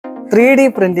3D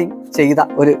printing ചെയ്ത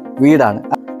ഒരു വീടാണ്.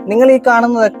 നിങ്ങൾ ഈ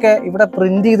കാണുന്നതൊക്കെ ഇവിടെ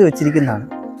പ്രിന്റ് ചെയ്ത് വെച്ചിരിക്കുന്നതാണ്.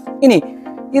 ഇനി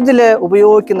ഇതിൽ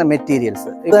ഉപയോഗിക്കുന്ന മെറ്റീരിയൽസ്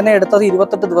ഇത് തന്നെ എടുത്തത്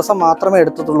 28 ദിവസം മാത്രമേ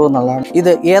എടുത്തിട്ടുള്ളൂ എന്നുള്ളതാണ്.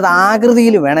 ഇത് ഏത്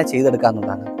ആകൃതിയിൽ വേണേൽ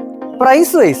ചെയ്തെടുക്കാവുന്നതാണ്.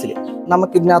 പ്രൈസ് വൈസിൽ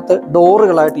നമുക്ക് ഇതിനകത്ത്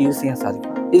ഡോറുകളായിട്ട് യൂസ് ചെയ്യാൻ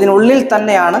സാധിക്കും. ഇതിനുള്ളിൽ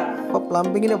തന്നെയാണ് ഇപ്പോൾ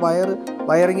പ്ലംബിങ്ങിന്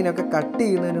വയറിങ്ങിനൊക്കെ കട്ട്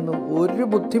ചെയ്യുന്നതിനൊന്നും ഒരു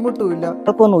ബുദ്ധിമുട്ടുമില്ല.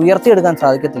 അവർക്കൊന്നും ഉയർത്തിയെടുക്കാൻ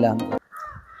സാധിക്കത്തില്ല.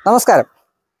 നമസ്കാരം.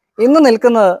 ഇന്ന്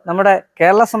നിൽക്കുന്നത് നമ്മുടെ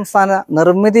കേരള സംസ്ഥാന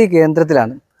നിർമ്മിതി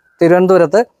കേന്ദ്രത്തിലാണ്.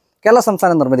 തിരുവനന്തപുരത്ത് കേരള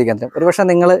സംസ്ഥാന നിർമ്മിതി കേന്ദ്രം. ഒരുപക്ഷെ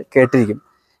നിങ്ങൾ കേട്ടിരിക്കും.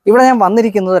 ഇവിടെ ഞാൻ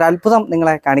വന്നിരിക്കുന്നത് ഒരു അത്ഭുതം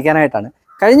നിങ്ങളെ കാണിക്കാനായിട്ടാണ്.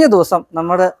 കഴിഞ്ഞ ദിവസം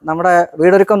നമ്മുടെ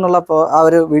വീടൊരുക്കം എന്നുള്ളപ്പോൾ ആ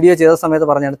ഒരു വീഡിയോ ചെയ്ത സമയത്ത്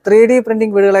പറഞ്ഞാണ് 3D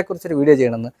പ്രിന്റിംഗ് വീടുകളെക്കുറിച്ചൊരു വീഡിയോ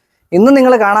ചെയ്യണമെന്ന്. ഇന്ന്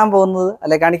നിങ്ങൾ കാണാൻ പോകുന്നത്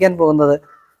കാണിക്കാൻ പോകുന്നത്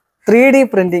 3D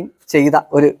പ്രിന്റിംഗ് ചെയ്ത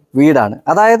ഒരു വീടാണ്.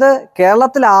 അതായത്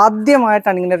കേരളത്തിൽ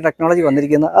ആദ്യമായിട്ടാണ് ഇങ്ങനെ ഒരു ടെക്നോളജി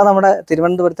വന്നിരിക്കുന്നത്. അത് നമ്മുടെ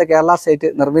തിരുവനന്തപുരത്തെ കേരള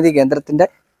സ്റ്റേറ്റ് നിർമ്മിതി കേന്ദ്രത്തിൻ്റെ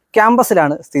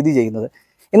ക്യാമ്പസിലാണ് സ്ഥിതി ചെയ്യുന്നത്.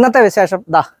 ഇന്നത്തെ വിശേഷം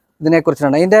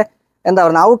ഇതിനെക്കുറിച്ചാണ്. ഇതിൻ്റെ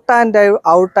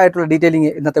ഔട്ടായിട്ടുള്ള ഡീറ്റെയിലിംഗ്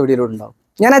ഇന്നത്തെ വീഡിയോയിലൂടെ ഉണ്ടാവും.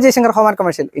 ഞാൻ Jaishankar, home and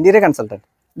commercial interior consultant.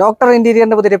 Doctor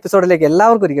ഇന്റീരിയറിന്റെ പുതിയ എപ്പിസോഡിലേക്ക്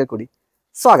എല്ലാവർക്കും ഒരിക്കൽ കൂടി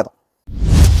സ്വാഗതം.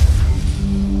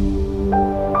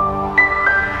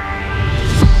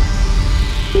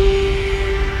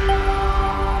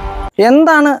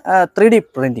 എന്താണ് 3D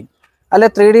പ്രിന്റിംഗ് അല്ലെ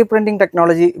 3D പ്രിന്റിംഗ്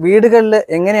ടെക്നോളജി? വീടുകളിൽ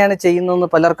എങ്ങനെയാണ്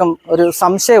ചെയ്യുന്നതെന്ന് പലർക്കും ഒരു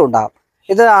സംശയം ഉണ്ടാകും.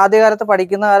 ഇത് ആദ്യകാലത്ത്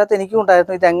പഠിക്കുന്ന കാലത്ത് എനിക്കും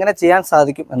ഉണ്ടായിരുന്നു, ഇത് എങ്ങനെ ചെയ്യാൻ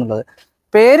സാധിക്കും എന്നുള്ളത്.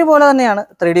 പേര് പോലെ തന്നെയാണ്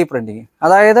 3D പ്രിന്റിങ്.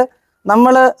 അതായത്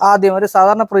നമ്മൾ ആദ്യം ഒരു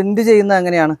സാധാരണ പ്രിന്റ് ചെയ്യുന്നത്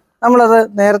എങ്ങനെയാണ്? നമ്മളത്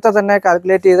നേരത്തെ തന്നെ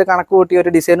കാൽക്കുലേറ്റ് ചെയ്ത് കണക്ക് കൂട്ടിയ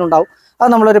ഒരു ഡിസൈൻ ഉണ്ടാവും. അത്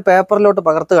നമ്മളൊരു പേപ്പറിലോട്ട്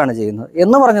പകർത്തുകയാണ് ചെയ്യുന്നത്.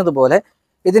 എന്ന് പറഞ്ഞതുപോലെ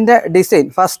ഇതിൻ്റെ ഡിസൈൻ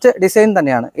ഫസ്റ്റ് ഡിസൈൻ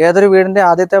തന്നെയാണ്. ഏതൊരു വീടിൻ്റെ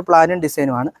ആദ്യത്തെ പ്ലാനും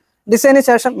ഡിസൈനുമാണ്. ഡിസൈന്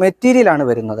ശേഷം മെറ്റീരിയലാണ്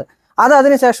വരുന്നത്. അത്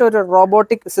അതിനുശേഷം ഒരു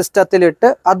റോബോട്ടിക് സിസ്റ്റത്തിലിട്ട്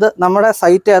അത് നമ്മുടെ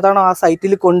സൈറ്റ് ഏതാണോ ആ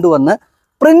സൈറ്റിൽ കൊണ്ടുവന്ന്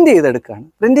പ്രിന്റ് ചെയ്തെടുക്കുകയാണ്.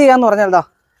 പ്രിന്റ് ചെയ്യാന്ന് പറഞ്ഞാൽ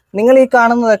നിങ്ങൾ ഈ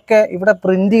കാണുന്നതൊക്കെ ഇവിടെ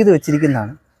പ്രിന്റ് ചെയ്ത്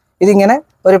വെച്ചിരിക്കുന്നതാണ്. ഇതിങ്ങനെ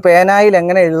ഒരു പേനായിൽ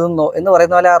എങ്ങനെ എഴുതുന്നോ എന്ന്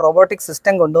പറയുന്ന പോലെ ആ റോബോട്ടിക്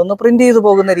സിസ്റ്റം കൊണ്ടുവന്ന് പ്രിന്റ് ചെയ്തു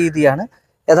പോകുന്ന രീതിയാണ്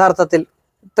യഥാർത്ഥത്തിൽ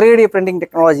 3D പ്രിന്റിംഗ്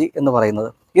ടെക്നോളജി എന്ന് പറയുന്നത്.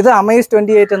 ഇത് അമേസ്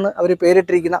 28 എന്ന് അവർ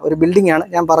പേരിട്ടിരിക്കുന്ന ഒരു ബിൽഡിംഗ് ആണ്.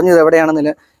 ഞാൻ പറഞ്ഞത്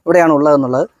എവിടെയാണ്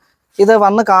ഉള്ളതെന്നുള്ളത്. ഇത്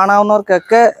വന്ന്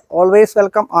കാണാവുന്നവർക്കൊക്കെ ഓൾവേസ്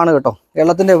വെൽക്കം ആണ് കേട്ടോ.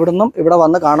 കേരളത്തിൻ്റെ എവിടുന്നും ഇവിടെ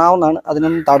വന്ന് കാണാവുന്നതാണ്.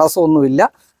 അതിനൊന്നും തടസ്സമൊന്നുമില്ല.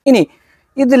 ഇനി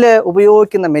ഇതിൽ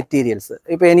ഉപയോഗിക്കുന്ന മെറ്റീരിയൽസ്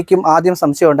ഇപ്പോൾ എനിക്കും ആദ്യം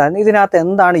സംശയം ഉണ്ടായിരുന്നു, ഇതിനകത്ത്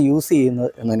എന്താണ് യൂസ് ചെയ്യുന്നത്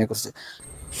എന്നതിനെക്കുറിച്ച്.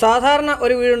 സാധാരണ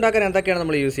ഒരു വീടുണ്ടാക്കാൻ എന്തൊക്കെയാണ്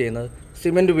നമ്മൾ യൂസ് ചെയ്യുന്നത്?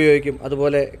 സിമെൻറ്റ് ഉപയോഗിക്കും,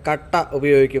 അതുപോലെ കട്ട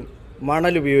ഉപയോഗിക്കും,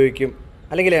 മണൽ ഉപയോഗിക്കും,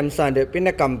 അല്ലെങ്കിൽ എംസാൻഡ്,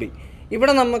 പിന്നെ കമ്പി.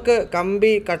 ഇവിടെ നമുക്ക്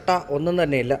കമ്പി കട്ട ഒന്നും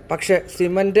തന്നെയില്ല. പക്ഷേ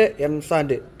സിമെൻറ്റ്,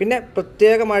 എംസാൻഡ്, പിന്നെ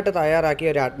പ്രത്യേകമായിട്ട് തയ്യാറാക്കിയ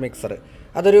ഒരു ആഡ്മിക്സർ,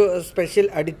 അതൊരു സ്പെഷ്യൽ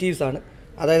അഡിറ്റീവ്സ് ആണ്.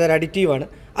 അതായത് ഒരു അഡിറ്റീവാണ്.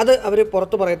 അത് അവർ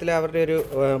പുറത്ത് പറയത്തില്ല, അവരുടെ ഒരു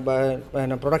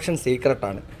പ്രൊഡക്ഷൻ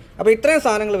സീക്രട്ടാണ്. അപ്പോൾ ഇത്രയും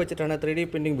സാധനങ്ങൾ വെച്ചിട്ടാണ് 3D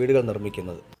പ്രിൻറ്റിംഗ് വീടുകൾ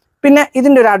നിർമ്മിക്കുന്നത്. പിന്നെ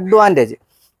ഇതിൻ്റെ ഒരു അഡ്വാൻറ്റേജ്,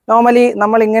 നോർമലി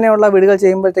നമ്മൾ ഇങ്ങനെയുള്ള വീടുകൾ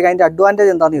ചെയ്യുമ്പോഴത്തേക്ക് അതിൻ്റെ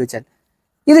അഡ്വാൻറ്റേജ് എന്താണെന്ന് ചോദിച്ചാൽ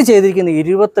ഇത് ചെയ്തിരിക്കുന്നത്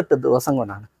 28 ദിവസം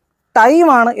കൊണ്ടാണ്.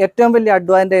 ടൈമാണ് ഏറ്റവും വലിയ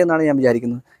അഡ്വാൻറ്റേജ് എന്നാണ് ഞാൻ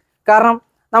വിചാരിക്കുന്നത്. കാരണം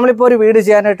നമ്മളിപ്പോൾ ഒരു വീട്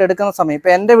ചെയ്യാനായിട്ട് എടുക്കുന്ന സമയം,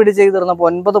 ഇപ്പോൾ എൻ്റെ വീട് ചെയ്ത് തീർന്നപ്പോൾ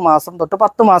 9 മാസം തൊട്ട്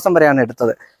 10 മാസം വരെയാണ്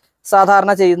എടുത്തത്.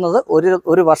 സാധാരണ ചെയ്യുന്നത്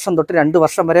ഒരു വർഷം തൊട്ട് 2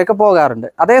 വർഷം വരെയൊക്കെ പോകാറുണ്ട്.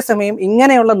 അതേസമയം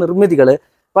ഇങ്ങനെയുള്ള നിർമ്മിതികൾ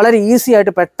വളരെ ഈസി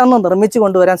ആയിട്ട് പെട്ടെന്ന് നിർമ്മിച്ച്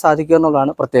കൊണ്ടുവരാൻ സാധിക്കും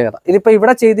എന്നുള്ളതാണ് പ്രത്യേകത. ഇതിപ്പോൾ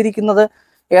ഇവിടെ ചെയ്തിരിക്കുന്നത്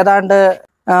ഏതാണ്ട്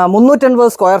 350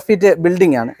 സ്ക്വയർ ഫീറ്റ്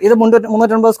ബിൽഡിംഗ് ആണ്. ഇത്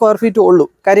 350 സ്ക്വയർ ഫീറ്റ് ഉള്ളൂ.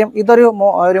 കാര്യം ഇതൊരു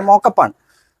മോക്കപ്പാണ്.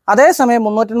 അതേസമയം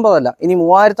 350 അല്ല, ഇനി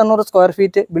 3500 സ്ക്വയർ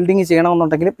ഫീറ്റ് ബിൽഡിംഗ്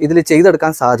ചെയ്യണമെന്നുണ്ടെങ്കിലും ഇതിൽ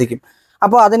ചെയ്തെടുക്കാൻ സാധിക്കും.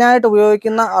 അപ്പോൾ അതിനായിട്ട്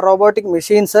ഉപയോഗിക്കുന്ന റോബോട്ടിക്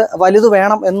മെഷീൻസ് വലുത്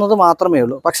വേണം എന്നത് മാത്രമേ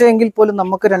ഉള്ളൂ. പക്ഷേ എങ്കിൽ പോലും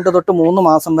നമുക്ക് 2 തൊട്ട് 3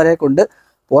 മാസം വരെ കൊണ്ട്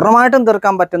പൂർണ്ണമായിട്ടും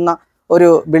തീർക്കാൻ പറ്റുന്ന ഒരു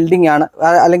ബിൽഡിംഗ് ആണ്,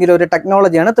 അല്ലെങ്കിൽ ഒരു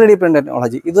ടെക്നോളജിയാണ് 3D പ്രിന്റ്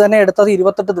ടെക്നോളജി. ഇത് തന്നെ എടുത്തത്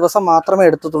 28 ദിവസം മാത്രമേ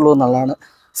എടുത്തിട്ടുള്ളൂ എന്നുള്ളതാണ്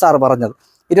സാർ പറഞ്ഞത്.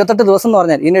 28 ദിവസം എന്ന്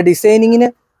പറഞ്ഞാൽ ഇതിൻ്റെ ഡിസൈനിങ്ങിന്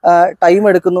ടൈം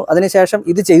എടുക്കുന്നു. അതിനുശേഷം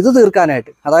ഇത് ചെയ്തു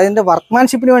തീർക്കാനായിട്ട്, അതായത് ഇതിൻ്റെ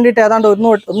വർക്ക്മാൻഷിപ്പിന് വേണ്ടിയിട്ട് ഏതാണ്ട് 1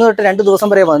 തൊട്ട് 2 ദിവസം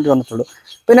വരെ വന്നിട്ടുള്ളൂ.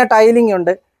 പിന്നെ ടൈലിംഗ്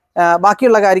ഉണ്ട്,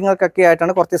 ബാക്കിയുള്ള കാര്യങ്ങൾക്കൊക്കെ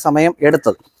ആയിട്ടാണ് കുറച്ച് സമയം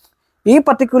എടുത്തത്. ഈ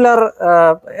പർട്ടിക്കുലർ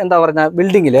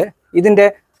ബിൽഡിങ്ങിൽ ഇതിൻ്റെ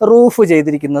റൂഫ്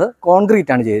ചെയ്തിരിക്കുന്നത്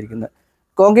കോൺക്രീറ്റ് ആണ് ചെയ്തിരിക്കുന്നത്.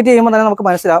 കോൺക്രീറ്റ് ചെയ്യുമ്പോൾ തന്നെ നമുക്ക്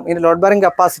മനസ്സിലാവും ഇതിൻ്റെ ലോഡ് ബെയറിംഗ്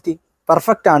കപ്പാസിറ്റി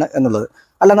പെർഫെക്റ്റ് ആണ് എന്നുള്ളത്.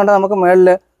 അല്ലെന്നുണ്ടെങ്കിൽ നമുക്ക് മുകളിൽ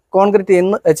കോൺക്രീറ്റ്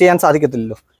ചെയ്യാൻ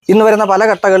സാധിക്കത്തില്ലല്ലോ. ഇന്ന് വരുന്ന പല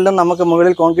ഘട്ടങ്ങളിലും നമുക്ക്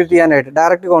മുകളിൽ കോൺക്രീറ്റ് ചെയ്യാനായിട്ട്,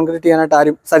 ഡയറക്റ്റ് കോൺക്രീറ്റ് ചെയ്യാനായിട്ട്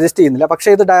ആരും സജസ്റ്റ് ചെയ്യുന്നില്ല. പക്ഷേ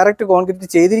ഇത് ഡയറക്റ്റ് കോൺക്രീറ്റ്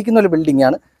ചെയ്തിരിക്കുന്ന ഒരു ബിൽഡിംഗ്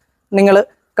ആണ് നിങ്ങൾ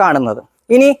കാണുന്നത്.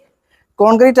 ഇനി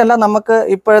കോൺക്രീറ്റ് അല്ല, നമുക്ക്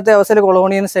ഇപ്പോഴത്തെ അവസ്ഥയിൽ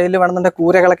കൊളോണിയൻ സ്റ്റൈലിൽ വേണമെന്നുണ്ടെങ്കിൽ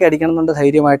കൂരകളൊക്കെ അടിക്കണമെന്നുണ്ട്,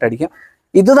 ധൈര്യമായിട്ട് അടിക്കാം.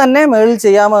 ഇത് തന്നെ മുകളിൽ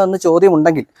ചെയ്യാമോ എന്ന്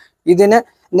ചോദ്യമുണ്ടെങ്കിൽ ഇതിന്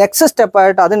നെക്സ്റ്റ്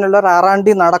സ്റ്റെപ്പായിട്ട് അതിനുള്ള ഒരു R&D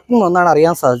നടക്കുമെന്നാണ്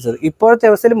അറിയാൻ സാധിച്ചത്. ഇപ്പോഴത്തെ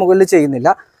അവസ്ഥയിൽ മുകളിൽ ചെയ്യുന്നില്ല,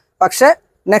 പക്ഷേ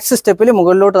നെക്സ്റ്റ് സ്റ്റെപ്പിൽ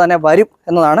മുകളിലോട്ട് തന്നെ വരും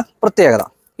എന്നതാണ് പ്രത്യേകത.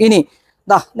 ഇനി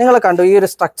നിങ്ങൾ കണ്ടു, ഈ ഒരു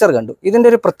സ്ട്രക്ചർ കണ്ടു. ഇതിൻ്റെ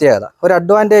ഒരു പ്രത്യേകത, ഒരു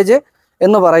അഡ്വാൻറ്റേജ്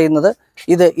എന്ന് പറയുന്നത്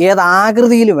ഇത് ഏത്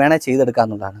ആകൃതിയിൽ വേണേൽ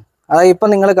ചെയ്തെടുക്കാമെന്നുള്ളതാണ്. അതായത് ഇപ്പം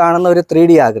നിങ്ങൾ കാണുന്ന ഒരു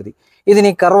 3D ആകൃതി,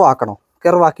 ഇതിനി കർവാക്കണോ,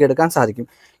 കർവാക്കി എടുക്കാൻ സാധിക്കും.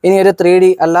 ഇനി ഒരു 3D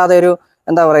അല്ലാതെ ഒരു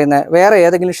എന്താ പറയുന്നത്, വേറെ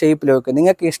ഏതെങ്കിലും ഷേപ്പിലേക്ക്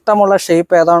നിങ്ങൾക്ക് ഇഷ്ടമുള്ള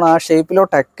ഷേപ്പ് ഏതാണോ ആ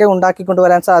ഷേപ്പിലോട്ടൊക്കെ ഉണ്ടാക്കിക്കൊണ്ട്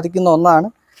വരാൻ സാധിക്കുന്ന ഒന്നാണ്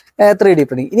 3D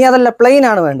പ്രിന്റിങ്. ഇനി അതല്ല, പ്ലെയിൻ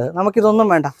ആണ് വേണ്ടത്, നമുക്കിതൊന്നും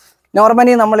വേണ്ട,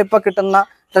 നോർമലി നമ്മളിപ്പോൾ കിട്ടുന്ന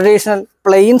ട്രഡീഷണൽ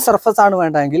പ്ലെയിൻ സർഫസ് ആണ്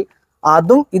വേണ്ടതെങ്കിൽ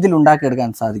അതും ഇതിൽ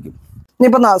ഉണ്ടാക്കിയെടുക്കാൻ സാധിക്കും.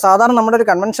 ഇനിയിപ്പോൾ സാധാരണ നമ്മുടെ ഒരു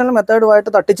കൺവെൻഷണൽ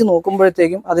മെത്തേഡുമായിട്ട് തട്ടിച്ച്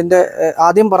നോക്കുമ്പോഴത്തേക്കും അതിൻ്റെ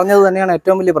ആദ്യം പറഞ്ഞത് തന്നെയാണ്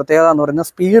ഏറ്റവും വലിയ പ്രത്യേകത എന്ന് പറയുന്നത്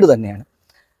സ്പീഡ് തന്നെയാണ്.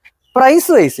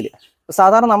 പ്രൈസ് വൈസിൽ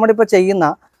സാധാരണ നമ്മളിപ്പോൾ ചെയ്യുന്ന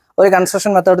ഒരു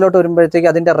കൺസ്ട്രക്ഷൻ മെത്തേഡിലോട്ട് വരുമ്പോഴത്തേക്ക്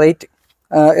അതിൻ്റെ റേറ്റ്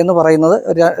എന്ന് പറയുന്നത്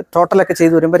ടോട്ടലൊക്കെ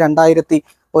ചെയ്ത് വരുമ്പോൾ 2100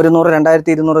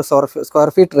 2200 സ്ക്വയർ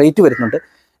ഫീറ്റ് റേറ്റ് വരുന്നുണ്ട്.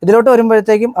 ഇതിലോട്ട്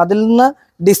വരുമ്പോഴത്തേക്കും അതിൽ നിന്ന്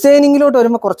ഡിസൈനിങ്ങിലോട്ട്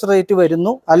വരുമ്പോൾ കുറച്ച് റേറ്റ്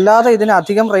വരുന്നു, അല്ലാതെ ഇതിന്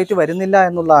അധികം റേറ്റ് വരുന്നില്ല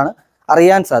എന്നുള്ളതാണ്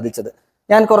അറിയാൻ സാധിച്ചത്.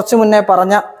 ഞാൻ കുറച്ച് മുന്നേ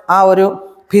പറഞ്ഞ ആ ഒരു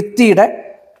ഭിത്തിയുടെ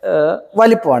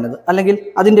വലിപ്പമാണിത്, അല്ലെങ്കിൽ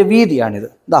അതിൻ്റെ വീതിയാണിത്.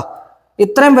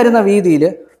 ഇത്രയും വരുന്ന വീതിയിൽ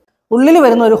ഉള്ളിൽ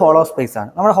വരുന്ന ഒരു ഹോളോ സ്പേസ് ആണ്.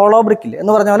 നമ്മുടെ ഹോളോ ബ്രിക്കിൽ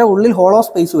എന്ന് പറഞ്ഞ പോലെ ഉള്ളിൽ ഹോളോ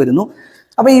സ്പേസ് വരുന്നു.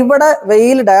 അപ്പോൾ ഇവിടെ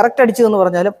വെയിൽ ഡയറക്റ്റ് അടിച്ചു എന്ന്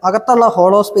പറഞ്ഞാലും അകത്തുള്ള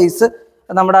ഹോളോ സ്പേസ്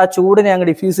നമ്മുടെ ആ ചൂടിനെ അങ്ങ്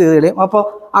ഡിഫ്യൂസ് ചെയ്ത് കളയും. അപ്പോൾ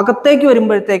അകത്തേക്ക്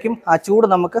വരുമ്പോഴത്തേക്കും ആ ചൂട്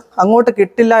നമുക്ക് അങ്ങോട്ട്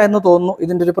കിട്ടില്ല എന്ന് തോന്നുന്നു,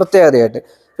 ഇതിൻ്റെ ഒരു പ്രത്യേകതയായിട്ട്.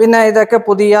 പിന്നെ ഇതൊക്കെ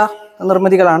പുതിയ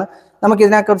നിർമ്മിതികളാണ്, നമുക്ക്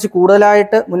ഇതിനെക്കുറിച്ച്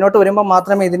കൂടുതലായിട്ട് മുന്നോട്ട് വരുമ്പോൾ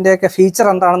മാത്രമേ ഇതിൻ്റെയൊക്കെ ഫീച്ചർ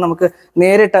എന്താണെന്ന് നമുക്ക്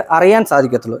നേരിട്ട് അറിയാൻ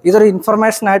സാധിക്കത്തുള്ളൂ. ഇതൊരു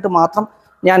ഇൻഫർമേഷനായിട്ട് മാത്രം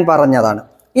ഞാൻ പറഞ്ഞതാണ്.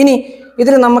 ഇനി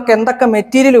ഇതിൽ നമുക്ക് എന്തൊക്കെ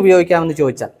മെറ്റീരിയൽ ഉപയോഗിക്കാമെന്ന്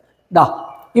ചോദിച്ചാൽ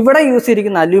ഇവിടെ യൂസ്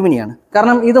ചെയ്തിരിക്കുന്ന അലൂമിനിയാണ്.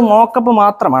 കാരണം ഇത് മോക്കപ്പ്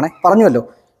മാത്രമാണ്, പറഞ്ഞുവല്ലോ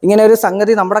ഇങ്ങനെ ഒരു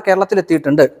സംഗതി നമ്മുടെ കേരളത്തിൽ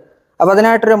എത്തിയിട്ടുണ്ട്. അപ്പോൾ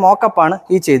അതിനായിട്ടൊരു മോക്കപ്പാണ്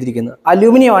ഈ ചെയ്തിരിക്കുന്നത്.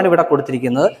 അലൂമിനിയമാണ് ഇവിടെ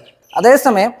കൊടുത്തിരിക്കുന്നത്.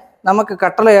 അതേസമയം നമുക്ക്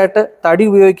കട്ടളയായിട്ട് തടി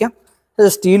ഉപയോഗിക്കാം,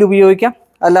 സ്റ്റീൽ ഉപയോഗിക്കാം,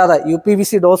 അല്ലാതെ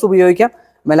UPVC ഡോസ് ഉപയോഗിക്കാം,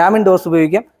 മെലാമിൻ ഡോസ്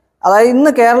ഉപയോഗിക്കാം. അതായത്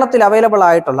ഇന്ന് കേരളത്തിൽ അവൈലബിൾ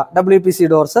ആയിട്ടുള്ള WPC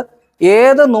ഡോർസ്,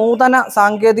 ഏത് നൂതന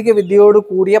സാങ്കേതിക വിദ്യയോട്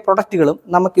കൂടിയ പ്രൊഡക്റ്റുകളും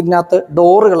നമുക്കിതിനകത്ത്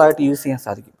ഡോറുകളായിട്ട് യൂസ് ചെയ്യാൻ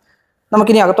സാധിക്കും.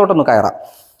 നമുക്കിനി അകത്തോട്ടൊന്ന് കയറാം.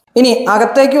 ഇനി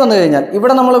അകത്തേക്ക് വന്നു കഴിഞ്ഞാൽ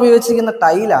ഇവിടെ നമ്മൾ ഉപയോഗിച്ചിരിക്കുന്ന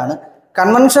ടൈലാണ്.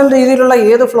 കൺവെൻഷണൽ രീതിയിലുള്ള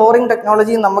ഏത് ഫ്ലോറിംഗ്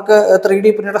ടെക്നോളജിയും നമുക്ക് 3D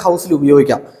പ്രിന്റഡ് ഹൗസിൽ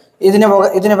ഉപയോഗിക്കാം.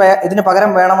 ഇതിന്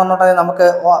പകരം വേണമെന്നുണ്ടെങ്കിൽ നമുക്ക്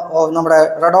നമ്മുടെ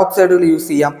റെഡ് ഓക്സൈഡുകൾ യൂസ്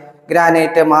ചെയ്യാം,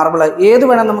 ഗ്രാനൈറ്റ്, മാർബിൾ, ഏത്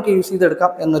വേണം നമുക്ക് യൂസ്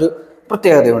ചെയ്തെടുക്കാം എന്നൊരു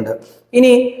പ്രത്യേകതയുണ്ട്.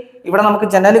 ഇനി ഇവിടെ നമുക്ക്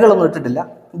ജനലുകളൊന്നും ഇട്ടിട്ടില്ല.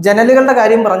 ജനലുകളുടെ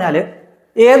കാര്യം പറഞ്ഞാൽ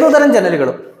ഏതുതരം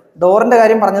ജനലുകളും ഡോറിൻ്റെ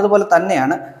കാര്യം പറഞ്ഞതുപോലെ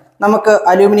തന്നെയാണ്. നമുക്ക്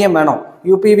അലൂമിനിയം വേണോ,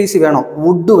 UPVC വേണോ,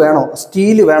 വുഡ് വേണോ,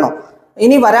 സ്റ്റീൽ വേണോ,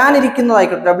 ഇനി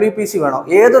വരാനിരിക്കുന്നതായിക്കോട്ടെ WPC വേണോ,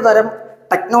 ഏത് തരം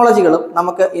ടെക്നോളജികളും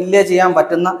നമുക്ക് ഇല്ലേ ചെയ്യാൻ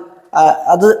പറ്റുന്ന,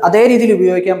 അതേ രീതിയിൽ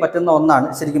ഉപയോഗിക്കാൻ പറ്റുന്ന ഒന്നാണ്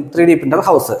ശരിക്കും 3D പ്രിന്റർ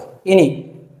ഹൗസ്. ഇനി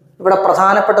ഇവിടെ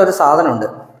പ്രധാനപ്പെട്ട ഒരു സാധനമുണ്ട്,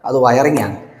 അത് വയറിംഗ്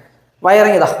ആണ്.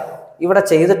 വയറിംഗ് ഇവിടെ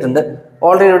ചെയ്തിട്ടുണ്ട്,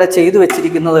 ഓൾറെഡി ഇവിടെ ചെയ്തു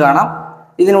വെച്ചിരിക്കുന്നത് കാണാം.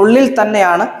 ഇതിനുള്ളിൽ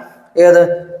തന്നെയാണ്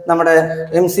നമ്മുടെ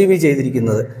MCB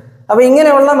ചെയ്തിരിക്കുന്നത്. അപ്പോൾ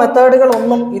ഇങ്ങനെയുള്ള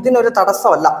മെത്തേഡുകളൊന്നും ഇതിനൊരു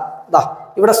തടസ്സമല്ല.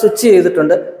 ഇവിടെ സ്വിച്ച്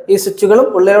ചെയ്തിട്ടുണ്ട്, ഈ സ്വിച്ചുകളും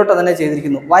ഉള്ളിലോട്ട് തന്നെ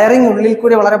ചെയ്തിരിക്കുന്നു. വയറിംഗ് ഉള്ളിൽ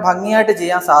കൂടി വളരെ ഭംഗിയായിട്ട്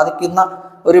ചെയ്യാൻ സാധിക്കുന്ന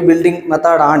ഒരു ബിൽഡിംഗ്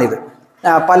മെത്തേഡാണിത്.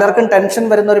 പലർക്കും ടെൻഷൻ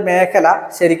വരുന്ന ഒരു മേഖല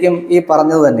ശരിക്കും ഈ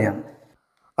പറഞ്ഞത് തന്നെയാണ്.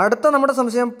 അടുത്ത നമ്മുടെ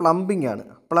സംശയം പ്ലംബിംഗ് ആണ്.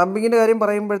 പ്ലംബിങ്ങിൻ്റെ കാര്യം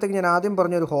പറയുമ്പോഴത്തേക്ക് ഞാൻ ആദ്യം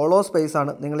പറഞ്ഞൊരു ഹോളോ സ്പേസ്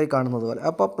ആണ് നിങ്ങൾ ഈ കാണുന്നത് പോലെ.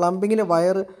 അപ്പോൾ പ്ലംബിങ്ങിന്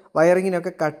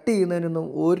വയറിങ്ങിനൊക്കെ കട്ട് ചെയ്യുന്നതിനൊന്നും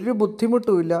ഒരു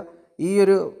ബുദ്ധിമുട്ടുമില്ല ഈ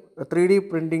ഒരു 3D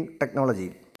പ്രിൻറ്റിംഗ്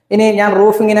ടെക്നോളജിയിൽ. ഇനി ഞാൻ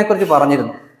റൂഫിങ്ങിനെ കുറിച്ച്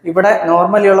പറഞ്ഞിരുന്നു. ഇവിടെ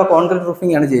നോർമലിയുള്ള കോൺക്രീറ്റ്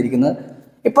റൂഫിംഗ് ആണ് ചെയ്തിരിക്കുന്നത്.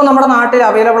 ഇപ്പോൾ നമ്മുടെ നാട്ടിൽ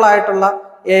അവൈലബിൾ ആയിട്ടുള്ള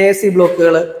AAC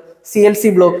ബ്ലോക്കുകൾ, CLC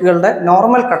ബ്ലോക്കുകളുടെ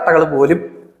നോർമൽ കട്ടകൾ പോലും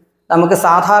നമുക്ക്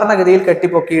സാധാരണഗതിയിൽ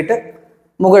കെട്ടിപ്പൊക്കിയിട്ട്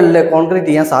മുകളിൽ കോൺക്രീറ്റ്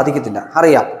ചെയ്യാൻ സാധിക്കത്തില്ല.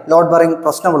 അറിയാം, ലോഡ് ബെയറിംഗ്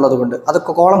പ്രശ്നമുള്ളത് കൊണ്ട്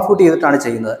അതൊക്കെ കോളം ഫൂട്ട് ചെയ്തിട്ടാണ്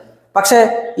ചെയ്യുന്നത്. പക്ഷേ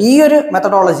ഈ ഒരു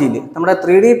മെത്തഡോളജിയിൽ, നമ്മുടെ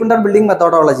 3D പ്രിന്റർ ബിൽഡിംഗ്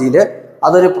മെത്തഡോളജിയിൽ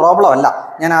അതൊരു പ്രോബ്ലം അല്ല.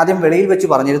 ഞാൻ ആദ്യം വെളിയിൽ വെച്ച്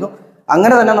പറഞ്ഞിരുന്നു,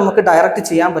 അങ്ങനെ തന്നെ നമുക്ക് ഡയറക്റ്റ്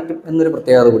ചെയ്യാൻ പറ്റും എന്നൊരു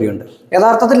പ്രത്യേകത കൂടിയുണ്ട്.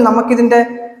 യഥാർത്ഥത്തിൽ നമുക്കിതിൻ്റെ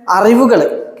അറിവുകൾ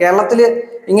കേരളത്തിൽ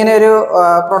ഇങ്ങനെ ഒരു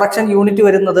പ്രൊഡക്ഷൻ യൂണിറ്റ്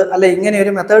വരുന്നത്, അല്ലെ ഇങ്ങനെ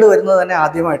ഒരു മെത്തേഡ് വരുന്നത് തന്നെ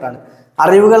ആദ്യമായിട്ടാണ്.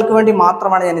 അറിവുകൾക്ക് വേണ്ടി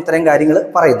മാത്രമാണ് ഞാൻ ഇത്രയും കാര്യങ്ങൾ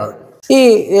പറയുന്നത്. ഈ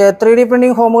 3D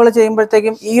പ്രിന്റിംഗ് ഹോമുകൾ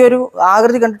ചെയ്യുമ്പോഴത്തേക്കും ഈ ഒരു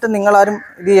ആകൃതി കണ്ടിട്ട് നിങ്ങളാരും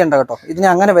ഇത് ചെയ്യേണ്ട കേട്ടോ, ഇതിനെ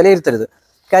അങ്ങനെ വിലയിരുത്തരുത്.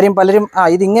 കാര്യം പലരും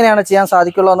ഇതിങ്ങനെയാണ് ചെയ്യാൻ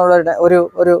സാധിക്കുള്ളൂ എന്നുള്ള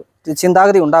ഒരു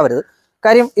ചിന്താഗതി ഉണ്ടാവരുത്.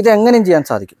 കാര്യം ഇത് എങ്ങനെയും ചെയ്യാൻ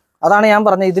സാധിക്കും. അതാണ് ഞാൻ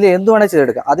പറഞ്ഞത്, ഇതിൽ എന്ത് വേണേൽ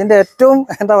ചെയ്തെടുക്കാം. അതിൻ്റെ ഏറ്റവും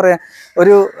എന്താ പറയുക,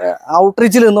 ഒരു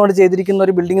ഔട്ട്റീച്ചിൽ നിന്നുകൊണ്ട് ചെയ്തിരിക്കുന്ന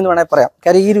ഒരു ബിൽഡിംഗ് എന്ന് വേണമെങ്കിൽ പറയാം.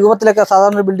 കാര്യം ഈ രൂപത്തിലൊക്കെ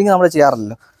സാധാരണ ഒരു ബിൽഡിംഗ് നമ്മൾ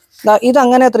ചെയ്യാറില്ലല്ലോ.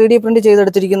 ഇതങ്ങനെ 3D പ്രിന്റ്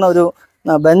ചെയ്തെടുത്തിരിക്കുന്ന ഒരു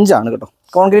ബെഞ്ചാണ് കേട്ടോ.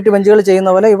 കോൺക്രീറ്റ് ബെഞ്ചുകൾ ചെയ്യുന്ന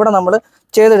പോലെ ഇവിടെ നമ്മൾ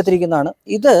ചെയ്തെടുത്തിരിക്കുന്നതാണ്.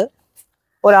 ഇത്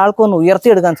ഒരാൾക്കൊന്നും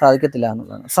ഉയർത്തിയെടുക്കാൻ സാധിക്കത്തില്ല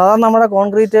എന്നുള്ളതാണ്. സാധാരണ നമ്മുടെ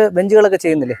കോൺക്രീറ്റ് ബെഞ്ചുകളൊക്കെ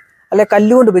ചെയ്യുന്നില്ലേ, അല്ലെ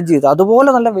കല്ലുകൊണ്ട് ബെഞ്ച് ചെയ്ത്, അതുപോലെ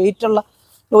നല്ല വെയിറ്റുള്ള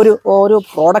ഒരു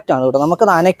പ്രോഡക്റ്റാണ് കേട്ടോ.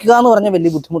 നമുക്കത് അനയ്ക്കുക എന്ന് പറഞ്ഞാൽ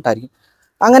വലിയ ബുദ്ധിമുട്ടായിരിക്കും.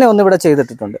 അങ്ങനെ ഒന്നും ഇവിടെ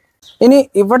ചെയ്തിട്ടുണ്ട്. ഇനി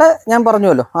ഇവിടെ ഞാൻ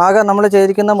പറഞ്ഞുവല്ലോ, ആകെ നമ്മൾ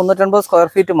ചെയ്തിരിക്കുന്ന 350 സ്ക്വയർ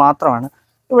ഫീറ്റ് മാത്രമാണ്.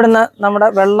 ഇവിടുന്ന് നമ്മുടെ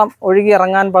വെള്ളം ഒഴുകി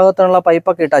ഇറങ്ങാൻ പാകത്തിനുള്ള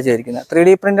പൈപ്പൊക്കെ ഇട്ടാണ് ചെയ്തിരിക്കുന്നത്. 3D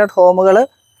പ്രിന്റഡ് ഹോമുകൾ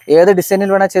ഏത് ഡിസൈനിൽ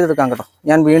വേണേൽ ചെയ്തെടുക്കാം കേട്ടോ.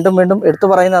 ഞാൻ വീണ്ടും എടുത്തു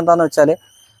പറയുന്നത് എന്താണെന്ന് വെച്ചാൽ,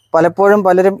 പലപ്പോഴും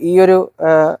പലരും ഈ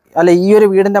ഒരു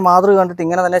വീടിൻ്റെ മാതൃക കണ്ടിട്ട്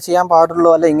ഇങ്ങനെ തന്നെ ചെയ്യാൻ പാടുള്ളൂ,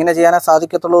 അല്ലെ ഇങ്ങനെ ചെയ്യാനേ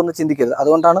സാധിക്കത്തുള്ളൂ എന്ന് ചിന്തിക്കരുത്.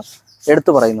 അതുകൊണ്ടാണ്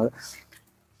എടുത്തു പറയുന്നത്.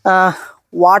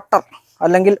 വാട്ടർ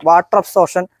അല്ലെങ്കിൽ വാട്ടർ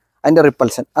അബ്സോർഷൻ അതിൻ്റെ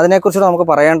റിപ്പൽഷൻ, അതിനെക്കുറിച്ച് നമുക്ക്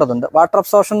പറയേണ്ടതുണ്ട്. വാട്ടർ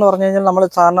അബ്സോർഷൻ എന്ന് പറഞ്ഞു കഴിഞ്ഞാൽ നമ്മൾ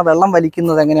സാധാരണ വെള്ളം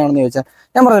വലിക്കുന്നത് എങ്ങനെയാണെന്ന് ചോദിച്ചാൽ,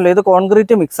 ഞാൻ പറഞ്ഞല്ലോ ഇത്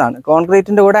കോൺക്രീറ്റ് മിക്സ് ആണ്.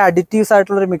 കോൺക്രീറ്റിൻ്റെ കൂടെ അഡിറ്റീവ്സ്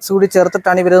ആയിട്ടുള്ളൊരു മിക്സ് കൂടി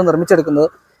ചേർത്തിട്ടാണ് ഇവരത് നിർമ്മിച്ചെടുക്കുന്നത്.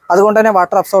 അതുകൊണ്ട് തന്നെ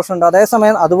വാട്ടർ അബ്സോർഷൻ ഉണ്ട്.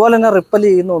 അതേസമയം അതുപോലെ തന്നെ റിപ്പൽ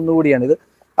ചെയ്യുന്ന ഒന്നുകൂടിയാണിത്.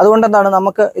 അതുകൊണ്ട് എന്താണ്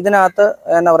നമുക്ക് ഇതിനകത്ത്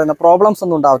എന്നാ പറയുന്നത് പ്രോബ്ലംസ്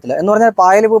ഒന്നും ഉണ്ടാവത്തില്ല. എന്ന് പറഞ്ഞാൽ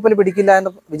പായൽ പൂപ്പൽ പിടിക്കില്ല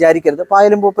എന്ന് വിചാരിക്കരുത്.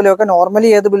 പായലും പൂപ്പലും ഒക്കെ നോർമലി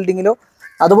ഏത് ബിൽഡിങ്ങിലോ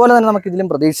അതുപോലെ തന്നെ നമുക്ക് ഇതിലും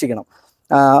പ്രതീക്ഷിക്കണം.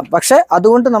 പക്ഷേ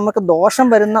അതുകൊണ്ട് നമുക്ക് ദോഷം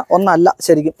വരുന്ന ഒന്നല്ല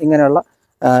ശരിക്കും ഇങ്ങനെയുള്ള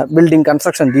ബിൽഡിംഗ്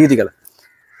കൺസ്ട്രക്ഷൻ രീതികൾ.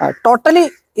 ടോട്ടലി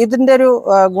ഇതിൻ്റെ ഒരു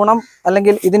ഗുണം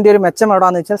അല്ലെങ്കിൽ ഇതിൻ്റെ ഒരു മെച്ചം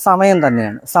എവിടെയാണെന്ന് വെച്ചാൽ സമയം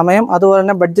തന്നെയാണ്. സമയം, അതുപോലെ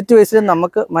തന്നെ ബഡ്ജറ്റ് വൈസിൽ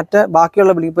നമുക്ക് മറ്റ്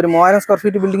ബാക്കിയുള്ള ബിൽഡിംഗ്, ഇപ്പോൾ ഒരു 3000 സ്ക്വയർ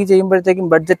ഫീറ്റ് ബിൽഡിംഗ് ചെയ്യുമ്പോഴത്തേക്കും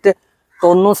ബഡ്ജറ്റ്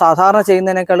തോന്നുന്നു സാധാരണ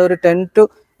ചെയ്യുന്നതിനേക്കാൾ ഒരു 10 to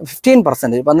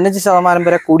 15%, 15%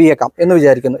 വരെ കൂടിയേക്കാം എന്ന്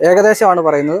വിചാരിക്കുന്നു. ഏകദേശമാണ്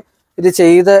പറയുന്നത്. ഇത്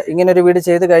ചെയ്ത് ഇങ്ങനെ ഒരു വീട്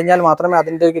ചെയ്ത് കഴിഞ്ഞാൽ മാത്രമേ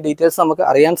അതിൻ്റെ ഡീറ്റെയിൽസ് നമുക്ക്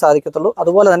അറിയാൻ സാധിക്കത്തുള്ളൂ,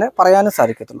 അതുപോലെ തന്നെ പറയാനും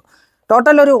സാധിക്കത്തുള്ളൂ.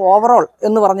 ടോട്ടൽ ഒരു ഓവറോൾ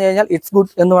എന്ന് പറഞ്ഞു കഴിഞ്ഞാൽ ഇറ്റ്സ്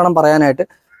ഗുഡ് എന്ന് വേണം പറയാനായിട്ട്.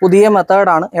 പുതിയ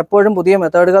മെത്തേഡാണ്. എപ്പോഴും പുതിയ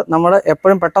മെത്തേഡുകൾ നമ്മൾ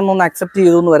എപ്പോഴും പെട്ടെന്നൊന്നും അക്സെപ്റ്റ്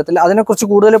ചെയ്തു എന്ന് വരത്തില്ല. അതിനെക്കുറിച്ച്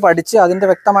കൂടുതൽ പഠിച്ച് അതിൻ്റെ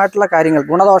വ്യക്തമായിട്ടുള്ള കാര്യങ്ങൾ,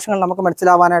 ഗുണദോഷങ്ങൾ നമുക്ക്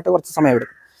മനസ്സിലാവാനായിട്ട് കുറച്ച്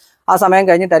സമയമെടുക്കും. ആ സമയം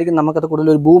കഴിഞ്ഞിട്ടായിരിക്കും നമുക്കത്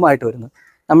കൂടുതൽ ഒരു ബൂമായിട്ട് വരുന്നത്.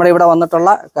 നമ്മുടെ ഇവിടെ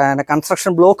വന്നിട്ടുള്ള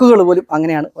കൺസ്ട്രക്ഷൻ ബ്ലോക്കുകൾ പോലും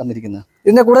അങ്ങനെയാണ് വന്നിരിക്കുന്നത്.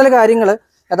 ഇതിൻ്റെ കൂടുതൽ കാര്യങ്ങൾ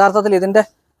യഥാർത്ഥത്തിൽ ഇതിൻ്റെ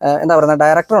എന്താ പറയുക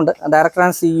ഡയറക്ടറുണ്ട്, director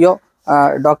and CEO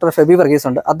doctor Febi Varghese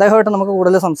ഉണ്ട്. അദ്ദേഹമായിട്ട് നമുക്ക്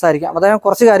കൂടുതൽ സംസാരിക്കാം. അദ്ദേഹം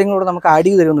കുറച്ച് കാര്യങ്ങളോട് നമുക്ക് ആഡ്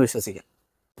ചെയ്ത് തരുമെന്ന് വിശ്വസിക്കാം.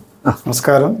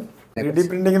 നമസ്കാരം. 3D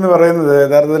പ്രിന്റിംഗ് എന്ന് പറയുന്നത്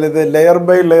യഥാർത്ഥത്തിൽ ഇത് layer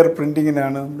by layer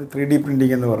പ്രിന്റിങ്ങിനാണ് 3D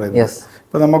printing എന്ന് പറയുന്നത്.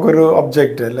 ഇപ്പോൾ നമുക്കൊരു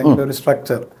ഒബ്ജക്റ്റ് അല്ലെങ്കിൽ ഒരു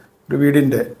സ്ട്രക്ചർ, ഒരു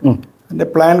വീടിൻ്റെ അതിൻ്റെ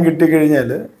പ്ലാൻ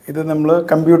കിട്ടിക്കഴിഞ്ഞാൽ ഇത് നമ്മൾ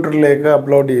കമ്പ്യൂട്ടറിലേക്ക്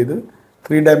അപ്ലോഡ് ചെയ്ത്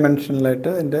 3 ഡയമെൻഷനിലായിട്ട്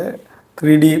അതിൻ്റെ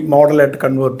 3D മോഡലായിട്ട്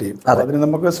കൺവേർട്ട് ചെയ്യും. അതിന്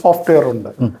നമുക്ക് സോഫ്റ്റ്വെയർ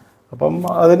ഉണ്ട്. അപ്പം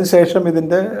അതിനുശേഷം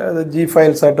ഇതിൻ്റെ G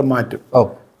ഫയൽസ് ആയിട്ട് മാറ്റും.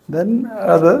 ദെൻ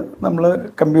അത് നമ്മൾ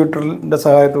കമ്പ്യൂട്ടറിൻ്റെ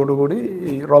സഹായത്തോടു കൂടി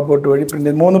ഈ റോബോട്ട് വഴി പ്രിന്റ്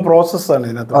ചെയ്യുന്ന 3 പ്രോസസ്സാണ്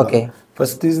ഇതിനകത്ത്.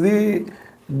 First is the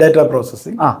data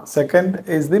processing, second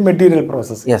is the material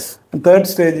processing, and third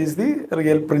stage is the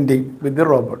real printing with the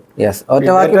robot.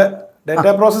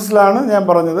 Data പ്രോസസ്സിലാണ് ഞാൻ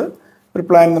പറഞ്ഞത്. ഒരു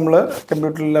പ്ലാൻ നമ്മൾ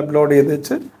കമ്പ്യൂട്ടറിൽ അപ്ലോഡ് ചെയ്ത്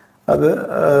വെച്ച് അത്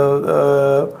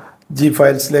G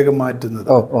ഫയൽസിലേക്ക് മാറ്റുന്നത്.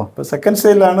 അപ്പോൾ സെക്കൻഡ്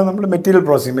സ്റ്റേജിലാണ് നമ്മൾ മെറ്റീരിയൽ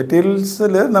പ്രോസസ്സിംഗ്.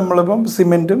 മെറ്റീരിയൽസിൽ നമ്മളിപ്പം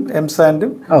സിമെന്റും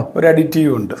എംസാൻഡും ഒരു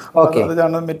അഡിറ്റീവും ഉണ്ട്.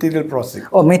 അതാണ് മെറ്റീരിയൽ പ്രോസസ്സിംഗ്.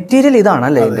 മെറ്റീരിയൽ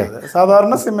ഇതാണല്ലേ?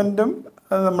 സാധാരണ സിമെന്റും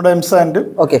നമ്മുടെ എംസാൻഡും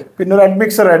പിന്നെ ഒരു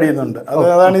അഡ്മിക്സർ ആഡ് ചെയ്യുന്നുണ്ട്.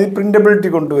 അതാണ് ഈ പ്രിന്റബിലിറ്റി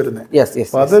കൊണ്ടുവരുന്നത്.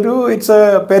 അതൊരു ഇറ്റ്സ് എ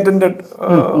പേറ്റന്റഡ്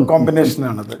കോമ്പിനേഷൻ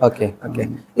ആണത്.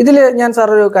 ഇതിൽ ഞാൻ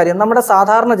സാർ ഒരു കാര്യം, നമ്മുടെ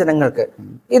സാധാരണ ജനങ്ങൾക്ക്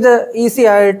ഇത് ഈസി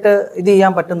ആയിട്ട് ഇത്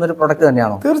ചെയ്യാൻ പറ്റുന്ന ഒരു പ്രൊഡക്റ്റ്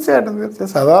തന്നെയാണോ? തീർച്ചയായിട്ടും.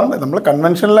 സാധാരണ നമ്മൾ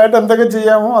കൺവെൻഷനലായിട്ട് എന്തൊക്കെ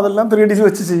ചെയ്യാമോ അതെല്ലാം 3D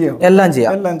വെച്ച് ചെയ്യാം. എല്ലാം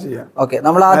ചെയ്യാം.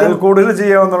 നമ്മൾ ആദ്യം കൂടുതൽ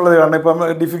ചെയ്യാമെന്നുള്ളത്. കാരണം ഇപ്പം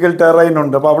ഡിഫിക്കൽട്ട് ടെറൈൻ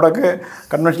ഉണ്ട്. അപ്പോൾ അവിടെയൊക്കെ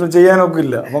കൺവെൻഷനൽ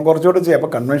ചെയ്യാനൊക്കില്ല. അപ്പം കുറച്ചുകൂടെ ചെയ്യാം.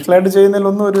 അപ്പം കൺവെൻഷനലായിട്ട്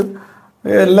ചെയ്യുന്നതിലൊന്നും ഒരു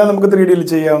എല്ലാം നമുക്ക് 3D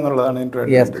ചെയ്യാവുന്നതാണ്.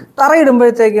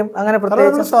 തറയിടുമ്പോഴത്തേക്കും അങ്ങനെ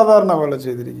സാധാരണ പോലെ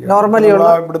ചെയ്തിരിക്കും. നോർമലി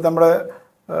ഇവിടുത്തെ നമ്മുടെ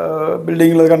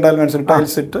ബിൽഡിങ്ങിൽ കണ്ടാൽ മനസ്സിലായി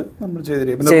ടൈൽസ് ഇട്ട് നമ്മൾ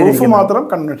ചെയ്തിരിക്കും. റൂഫ് മാത്രം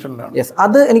കൺവെൻഷനിലാണ്.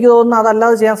 അത് എനിക്ക് തോന്നുന്നു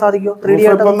അതല്ലാതെ ചെയ്യാൻ സാധിക്കും.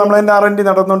 ഇപ്പം നമ്മൾ അതിന്റെ R&D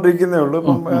നടന്നുകൊണ്ടിരിക്കുന്നേ ഉള്ളൂ.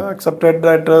 ഇപ്പം അക്സെപ്റ്റഡ്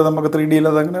ആയിട്ട് നമുക്ക് 3D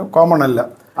അതങ്ങനെ കോമൺ അല്ല.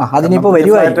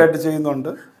 ആയിട്ട് ചെയ്യുന്നുണ്ട്.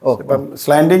 ഇപ്പം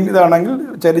സ്ലാൻഡിങ് ഇതാണെങ്കിൽ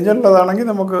ചരിഞ്ഞുള്ളതാണെങ്കിൽ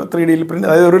നമുക്ക് 3D പ്രിന്റ്,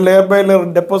 അതായത് ഒരു ലെയർ ബൈ ലെയർ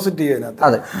ഡെപ്പോസിറ്റ്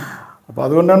ചെയ്യാനകത്ത്. അപ്പോൾ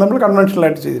അതുകൊണ്ടാണ് നമ്മൾ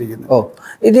കൺവെൻഷനലായിട്ട് ചെയ്തിരിക്കുന്നത്.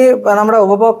 ഇത് നമ്മുടെ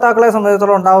ഉപഭോക്താക്കളെ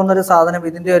സംബന്ധിച്ചിടത്തോളം ഉണ്ടാവുന്ന ഒരു സാധനം,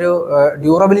 ഇതിന്റെ ഒരു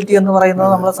ഡ്യൂറബിലിറ്റി എന്ന് പറയുന്നത്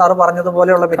നമ്മൾ സാറ്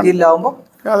പറഞ്ഞതുപോലെയുള്ള മെറ്റീരിയൽ ആകുമ്പോൾ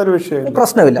യാതൊരു വിഷയമില്ല,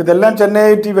 പ്രശ്നമില്ല. ഇതെല്ലാം ചെന്നൈ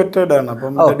IT വെറ്റഡ് ആണ്.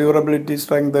 അപ്പം ഡ്യൂറബിലിറ്റി,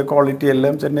 സ്ട്രെങ്ത്, ക്വാളിറ്റി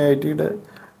എല്ലാം ചെന്നൈ ITയുടെ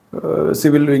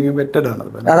സിവിൽ വിങ് വെറ്റഡ് ആണ്.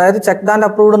 അതായത് ചെക്ക് ആൻഡ്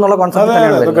അപ്രൂവ്ഡ് എന്നുള്ള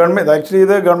കോൺസെപ്റ്റ് ഗവൺമെന്റ്, ആക്ച്വലി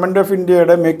ഇത് ഗവൺമെന്റ് ഓഫ്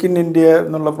ഇന്ത്യയുടെ മേക്ക് ഇൻ ഇന്ത്യ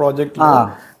എന്നുള്ള പ്രോജക്റ്റ്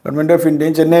ഗവൺമെന്റ് ഓഫ്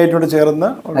ഇന്ത്യയും ചെന്നൈ ആയിട്ടോട് ചേർന്ന്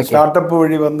സ്റ്റാർട്ടപ്പ്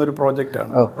വഴി വന്നൊരു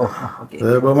പ്രോജക്റ്റാണ്.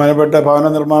 അത് ബഹുമാനപ്പെട്ട ഭവന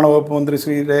നിർമ്മാണ വകുപ്പ് മന്ത്രി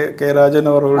ശ്രീ K. രാജൻ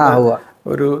അവരുടെ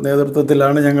ഒരു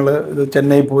നേതൃത്വത്തിലാണ് ഞങ്ങൾ ഇത്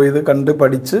ചെന്നൈ പോയി ഇത് കണ്ട്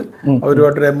പഠിച്ച്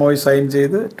അവരുമായിട്ടൊരു MOU സൈൻ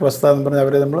ചെയ്ത് ട്വസ്താന്ന് പറഞ്ഞ്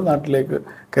അവരെ നമ്മൾ നാട്ടിലേക്ക്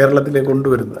കേരളത്തിലേക്ക്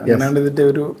കൊണ്ടുവരുന്നത്. അങ്ങനെയാണ് ഇതിന്റെ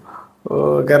ഒരു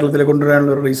കേരളത്തിലേക്ക്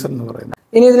കൊണ്ടുവരാനുള്ള ഒരു റീസൺ എന്ന് പറയുന്നത്.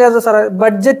 ഇനി ഇതിനകത്ത് സാർ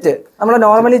ബഡ്ജറ്റ് നമ്മൾ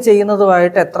നോർമലി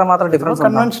ചെയ്യുന്നതുമായിട്ട് എത്രമാത്രം ഡിഫറൻസ്?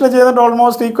 കൺവെൻഷനൽ ചെയ്യുന്നത്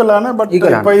ഓൾമോസ്റ്റ് ഈക്വൽ ആണ്. ബട്ട്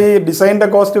ഇപ്പൊ ഈ ഡിസൈനിന്റെ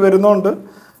കോസ്റ്റ് വരുന്നോണ്ട്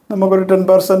നമുക്കൊരു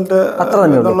 10%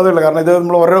 എന്നുള്ളതേ ഉള്ളൂ. കാരണം ഇത്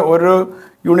നമ്മൾ ഓരോ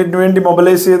യൂണിറ്റിന് വേണ്ടി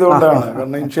മൊബിലൈസ് ചെയ്തുകൊണ്ടാണ്.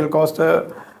 കാരണം ഇനിഷ്യൽ കോസ്റ്റ്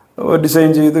ഡിസൈൻ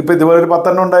ചെയ്ത് ഇപ്പം ഇതുപോലെ ഒരു 10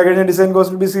 എണ്ണം ഉണ്ടായി കഴിഞ്ഞാൽ ഡിസൈൻ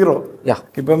കോസ്റ്റ് ബി 0.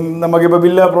 ഇപ്പം നമുക്കിപ്പോൾ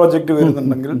വില്ല പ്രോജക്റ്റ്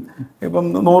വരുന്നുണ്ടെങ്കിൽ ഇപ്പം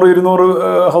 100-200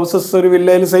 ഹൗസസ് ഒരു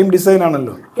വില്ലയിൽ സെയിം ഡിസൈൻ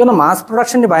ആണല്ലോ. മാസ്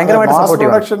പ്രൊഡക്ഷന്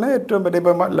പ്രൊഡക്ഷന് ഏറ്റവും പറ്റിയ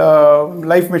ഇപ്പം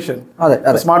life mission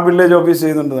smart village office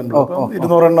ചെയ്യുന്നുണ്ട് നമ്മൾ. അപ്പം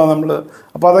 200 എണ്ണം നമ്മൾ.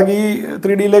 അപ്പോൾ അതൊക്കെ ഈ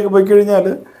 3D പോയി കഴിഞ്ഞാൽ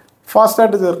ഫാസ്റ്റ്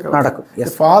ആയിട്ട് തീർക്കാം. നടക്കും.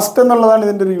 ഫാസ്റ്റ് എന്നുള്ളതാണ്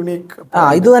ഇതിന്റെ ഒരു യുണീക്ക്.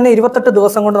 ഇത് തന്നെ 28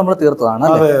 ദിവസം കൊണ്ട് നമ്മൾ തീർത്തതാണ്.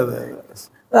 അതെ അതെ.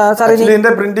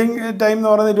 ഇതിന്റെ പ്രിന്റിംഗ് ടൈം എന്ന്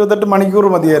പറയുന്നത് 28 മണിക്കൂർ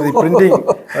മതിയായിരുന്നു. പ്രിന്റിംഗ്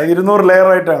 200 ലെയർ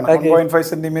ആയിട്ടാണ്. 1.5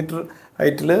 സെന്റിമീറ്റർ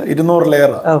ഹൈറ്റിൽ 200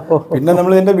 ലെയർ. പിന്നെ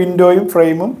നമ്മൾ ഇതിന്റെ വിൻഡോയും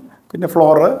ഫ്രെയിമും പിന്നെ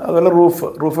ഫ്ലോറ്, അതുപോലെ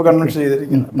റൂഫ് കൺവെൻഷൻ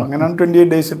ചെയ്തിരിക്കുന്നത്. അപ്പം അങ്ങനെയാണ് 28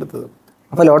 days എടുത്തത്.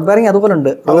 അപ്പോൾ ലോഡ് ബെയറിംഗ് അതുപോലെ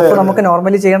ഉണ്ട്. റൂഫ് നമുക്ക്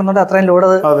നോർമലി ചെയ്യണമെന്നുണ്ട്, അത്രയും ലോഡ്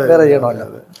വേറെ ചെയ്യണമല്ലോ.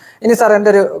 ഇനി സാർ എൻ്റെ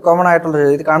ഒരു കോമൺ ആയിട്ടുള്ള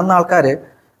ഇത് കാണുന്ന ആൾക്കാർ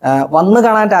വന്ന്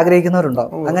കാണാനായിട്ട് ആഗ്രഹിക്കുന്നവരുണ്ടോ?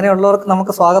 അങ്ങനെയുള്ളവർക്ക്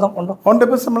നമുക്ക് സ്വാഗതം ഉണ്ടോ? ഉണ്ട്.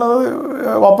 ഇപ്പം നമ്മളത്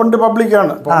ഓപ്പൺ ടു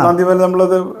പബ്ലിക്കാണ്. 1 തീയതി വരെ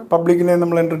നമ്മളത് പബ്ലിക്കിനെ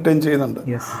നമ്മൾ എൻ്റർടൈൻ ചെയ്യുന്നുണ്ട്.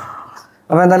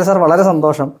 അപ്പോൾ എന്തായാലും സാർ വളരെ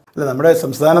സന്തോഷം. അല്ല, നമ്മുടെ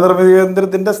സംസ്ഥാന നിർമ്മിതി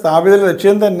കേന്ദ്രത്തിൻ്റെ സ്ഥാപിത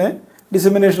ലക്ഷ്യം തന്നെ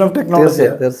ഡിസമിനേഷൻ ഓഫ് ടെക്നോളജി.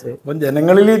 അപ്പം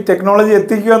ജനങ്ങളിൽ ഈ ടെക്നോളജി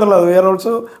എത്തിക്കുക എന്നുള്ളത്. V are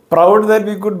also proud that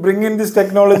we could bring in this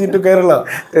technology to Kerala.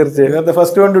 V are the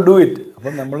first one two do it.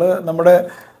 അപ്പം നമ്മൾ നമ്മുടെ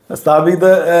സ്ഥാപിത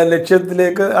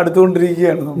ലക്ഷ്യത്തിലേക്ക്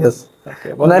അടുത്തുകൊണ്ടിരിക്കുകയാണ്.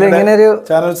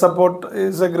 Channel support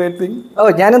is A great thing.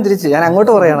 ഞാനും തിരിച്ച് ഞാൻ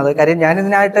അങ്ങോട്ട് പറയണത്. കാര്യം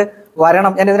ഞാനിതിനായിട്ട്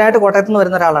വരണം, ഞാൻ ഇതിനായിട്ട് കോട്ടയത്ത് നിന്ന്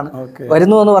വരുന്ന ഒരാളാണ്.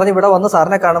 വരുന്നു എന്ന് പറഞ്ഞ് ഇവിടെ വന്ന്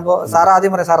സാറിനെ കാണുമ്പോൾ സാർ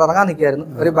ആദ്യം പറയും, സാർ ഇറങ്ങാൻ നിൽക്കുകയായിരുന്നു,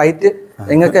 ഒരു ബൈറ്റ്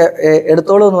നിങ്ങൾക്ക്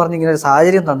എടുത്തോളൂ എന്ന് പറഞ്ഞ് ഇങ്ങനെ ഒരു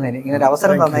സാഹചര്യം തന്നതിന്, ഇങ്ങനെ ഒരു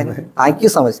അവസരം തന്നതിന് thank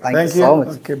you so much. Thank you so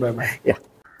much.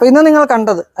 അപ്പോൾ ഇന്ന് നിങ്ങൾ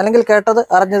കണ്ടത് അല്ലെങ്കിൽ കേട്ടത്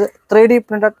അറിഞ്ഞത് 3D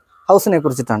പ്രിന്റഡ് ഹൗസിനെ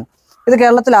കുറിച്ചിട്ടാണ്. ഇത്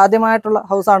കേരളത്തിൽ ആദ്യമായിട്ടുള്ള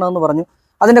ഹൗസാണെന്ന് പറഞ്ഞു.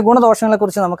 അതിൻ്റെ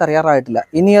ഗുണദോഷങ്ങളെക്കുറിച്ച് നമുക്ക് അറിയാറായിട്ടില്ല.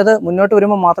 ഇനി അത് മുന്നോട്ട്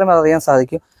വരുമ്പോൾ മാത്രമേ അത് അറിയാൻ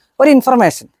സാധിക്കൂ. ഒരു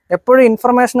ഇൻഫർമേഷൻ, എപ്പോഴും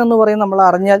ഇൻഫർമേഷൻ എന്ന് പറയുന്നത് നമ്മൾ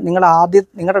അറിഞ്ഞാൽ നിങ്ങൾ ആദ്യം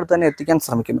നിങ്ങളുടെ അടുത്ത് തന്നെ എത്തിക്കാൻ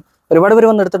ശ്രമിക്കുന്നു. ഒരുപാട് പേര്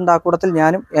വന്ന് എടുത്തിട്ടുണ്ട്. ആ കൂട്ടത്തിൽ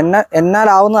ഞാനും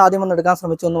എന്നാലാവുന്ന ആദ്യം വന്ന് എടുക്കാൻ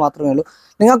ശ്രമിച്ചു എന്ന് മാത്രമേ ഉള്ളൂ.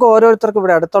 നിങ്ങൾക്ക് ഓരോരുത്തർക്കും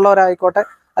ഇവിടെ അടുത്തുള്ളവരായിക്കോട്ടെ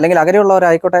അല്ലെങ്കിൽ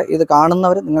അകലെയുള്ളവരായിക്കോട്ടെ ഇത്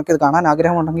കാണുന്നവർ, നിങ്ങൾക്ക് ഇത് കാണാൻ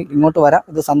ആഗ്രഹമുണ്ടെങ്കിൽ ഇങ്ങോട്ട് വരാം,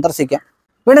 ഇത് സന്ദർശിക്കാം.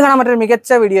 വീണ്ടും കാണാൻ മറ്റൊരു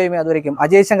മികച്ച വീഡിയോയുമേ. അതുവരെയും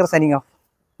Ajay Shankar signing off,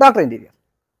 doctor interior.